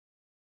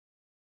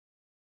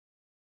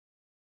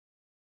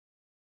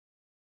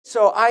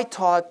So I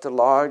taught the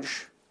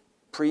large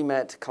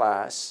pre-med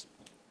class,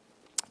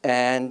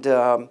 and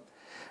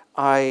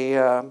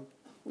I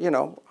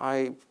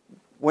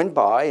went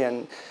by,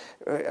 and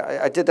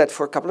I did that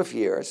for a couple of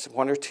years,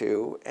 1 or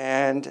 2,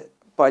 and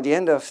by the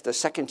end of the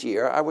second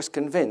year, I was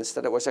convinced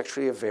that I was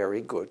actually a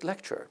very good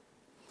lecturer.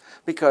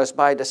 Because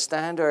by the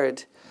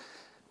standard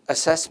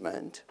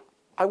assessment,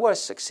 I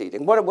was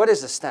succeeding. What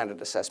is a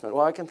standard assessment?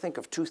 Well, I can think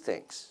of 2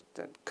 things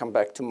that come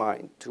back to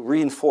mind to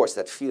reinforce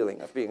that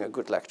feeling of being a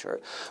good lecturer.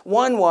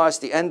 One was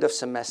the end of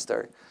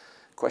semester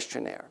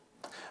questionnaire.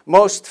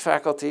 Most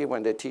faculty,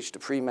 when they teach the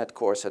pre-med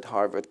course at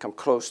Harvard, come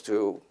close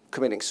to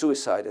committing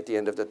suicide at the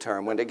end of the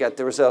term when they get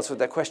the results of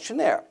that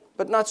questionnaire.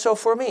 But not so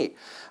for me.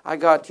 I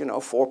got,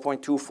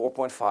 4.2,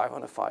 4.5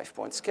 on a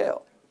 5-point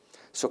scale.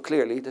 So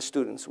clearly the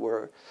students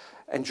were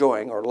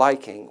enjoying or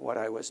liking what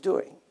I was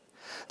doing.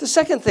 The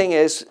second thing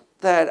is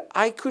that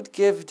I could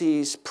give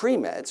these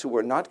pre-meds, who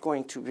were not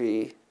going to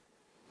be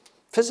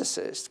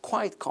physicists,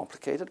 quite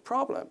complicated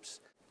problems.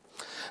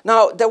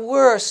 Now, there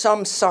were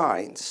some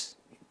signs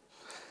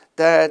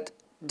that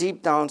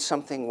deep down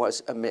something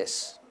was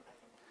amiss.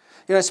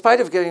 In spite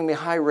of giving me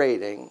high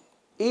rating,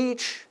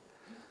 each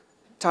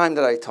time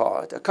that I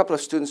taught, a couple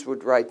of students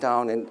would write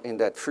down in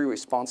that free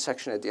response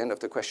section at the end of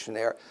the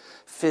questionnaire,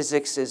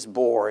 "Physics is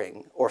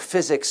boring," or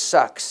 "Physics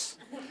sucks."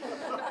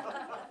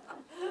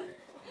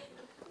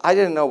 I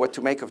didn't know what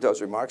to make of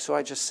those remarks, so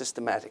I just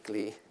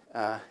systematically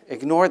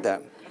ignored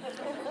them.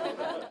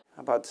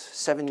 About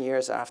 7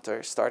 years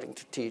after starting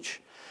to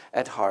teach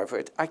at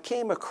Harvard, I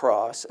came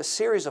across a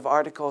series of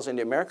articles in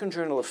the American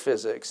Journal of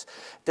Physics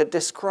that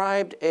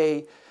described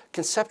a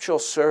conceptual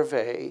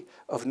survey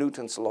of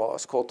Newton's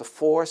laws called the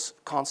Force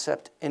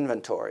Concept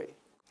Inventory.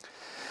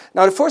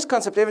 Now, the Force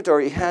Concept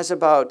Inventory has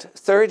about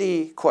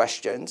 30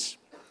 questions,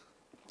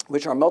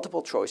 which are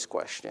multiple choice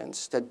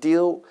questions that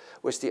deal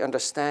with the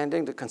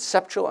understanding, the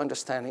conceptual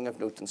understanding of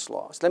Newton's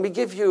laws. Let me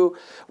give you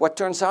what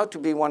turns out to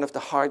be one of the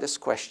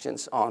hardest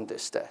questions on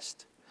this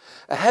test.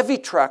 A heavy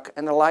truck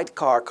and a light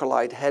car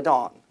collide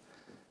head-on.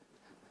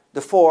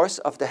 The force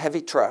of the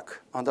heavy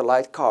truck on the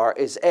light car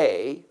is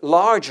A,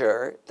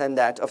 larger than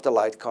that of the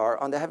light car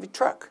on the heavy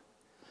truck.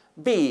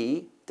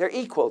 B, they're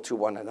equal to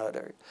one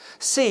another.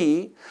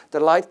 C, the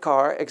light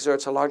car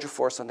exerts a larger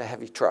force on the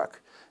heavy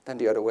truck than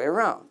the other way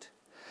around.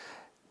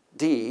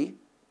 D,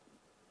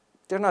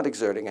 they're not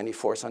exerting any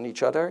force on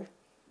each other.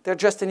 They're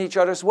just in each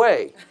other's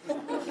way.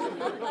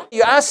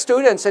 You ask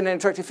students in an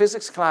introductory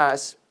physics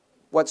class,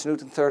 what's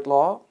Newton's third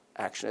law?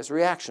 Action is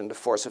reaction. The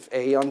force of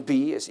A on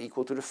B is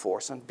equal to the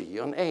force on B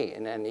on A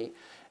in any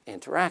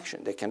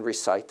interaction. They can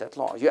recite that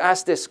law. You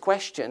ask this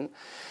question,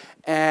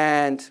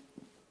 and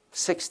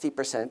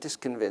 60% is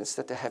convinced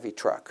that the heavy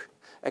truck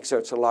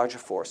exerts a larger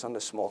force on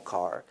the small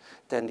car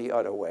than the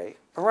other way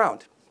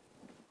around.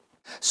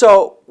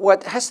 So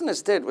what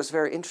Hessenus did was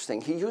very interesting.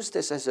 He used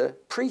this as a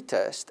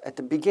pre-test at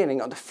the beginning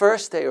on the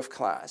first day of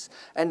class,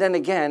 and then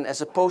again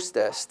as a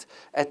post-test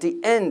at the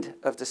end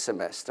of the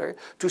semester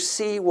to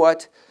see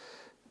what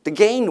the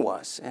gain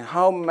was and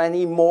how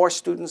many more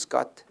students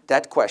got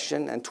that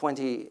question and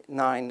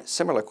 29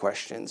 similar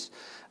questions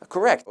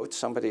correct.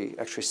 Somebody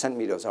actually sent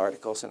me those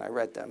articles and I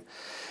read them.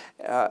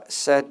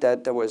 Said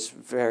that there was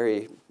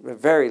very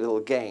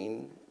little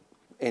gain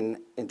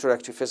in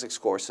introductory physics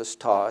courses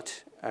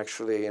taught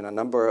actually in a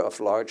number of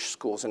large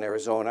schools in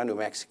Arizona, New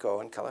Mexico,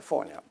 and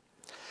California.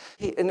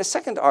 In the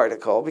second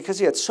article, because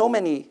he had so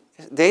many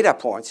data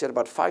points, he had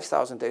about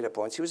 5,000 data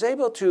points, he was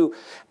able to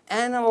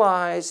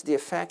analyze the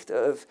effect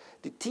of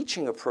the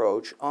teaching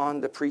approach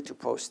on the pre to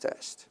post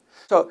test.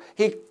 So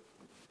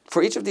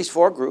for each of these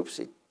 4 groups,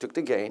 he took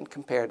the gain,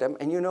 compared them,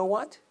 and you know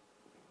what?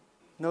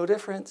 No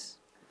difference.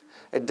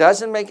 It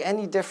doesn't make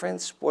any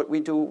difference what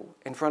we do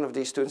in front of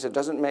these students. It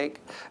doesn't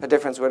make a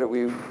difference whether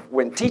we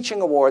win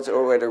teaching awards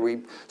or whether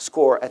we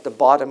score at the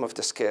bottom of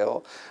the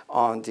scale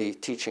on the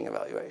teaching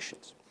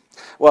evaluations.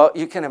 Well,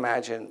 you can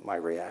imagine my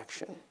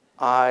reaction.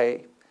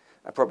 I'm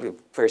probably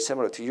very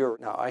similar to you.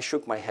 Now, I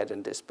shook my head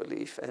in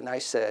disbelief, and I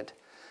said,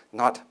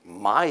 not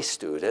my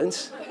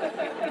students,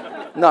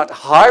 not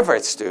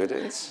Harvard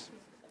students.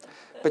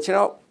 But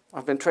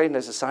I've been trained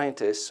as a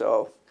scientist,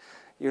 so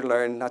you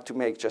learn not to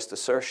make just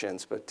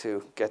assertions, but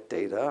to get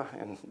data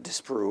and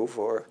disprove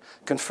or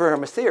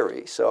confirm a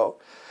theory. So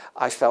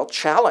I felt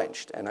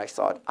challenged, and I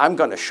thought, I'm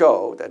going to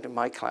show that in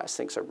my class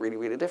things are really,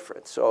 really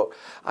different. So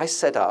I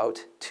set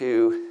out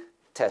to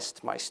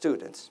test my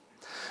students.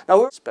 Now,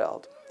 we're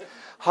expelled.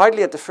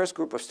 Hardly had the first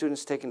group of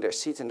students taken their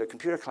seats in the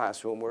computer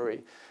classroom where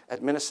we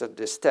administered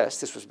this test.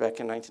 This was back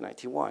in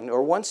 1991.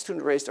 Or one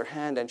student raised her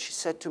hand, and she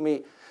said to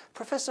me,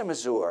 Professor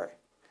Mazur,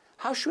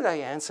 how should I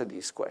answer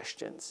these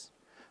questions?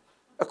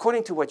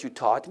 According to what you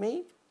taught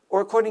me,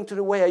 or according to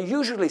the way I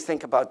usually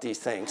think about these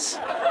things?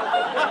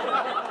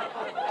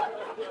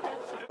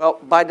 Well,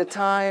 by the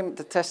time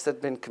the test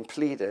had been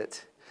completed,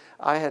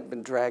 I had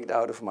been dragged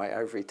out of my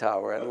ivory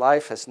tower, and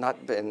life has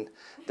not been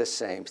the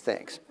same.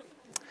 Thanks.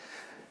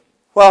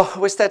 Well,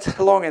 with that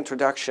long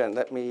introduction,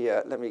 let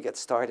me get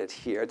started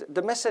here.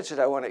 The message that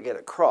I want to get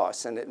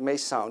across, and it may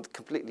sound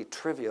completely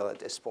trivial at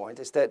this point,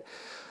 is that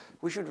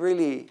we should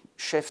really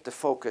shift the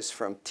focus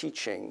from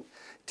teaching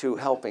to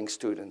helping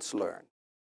students learn.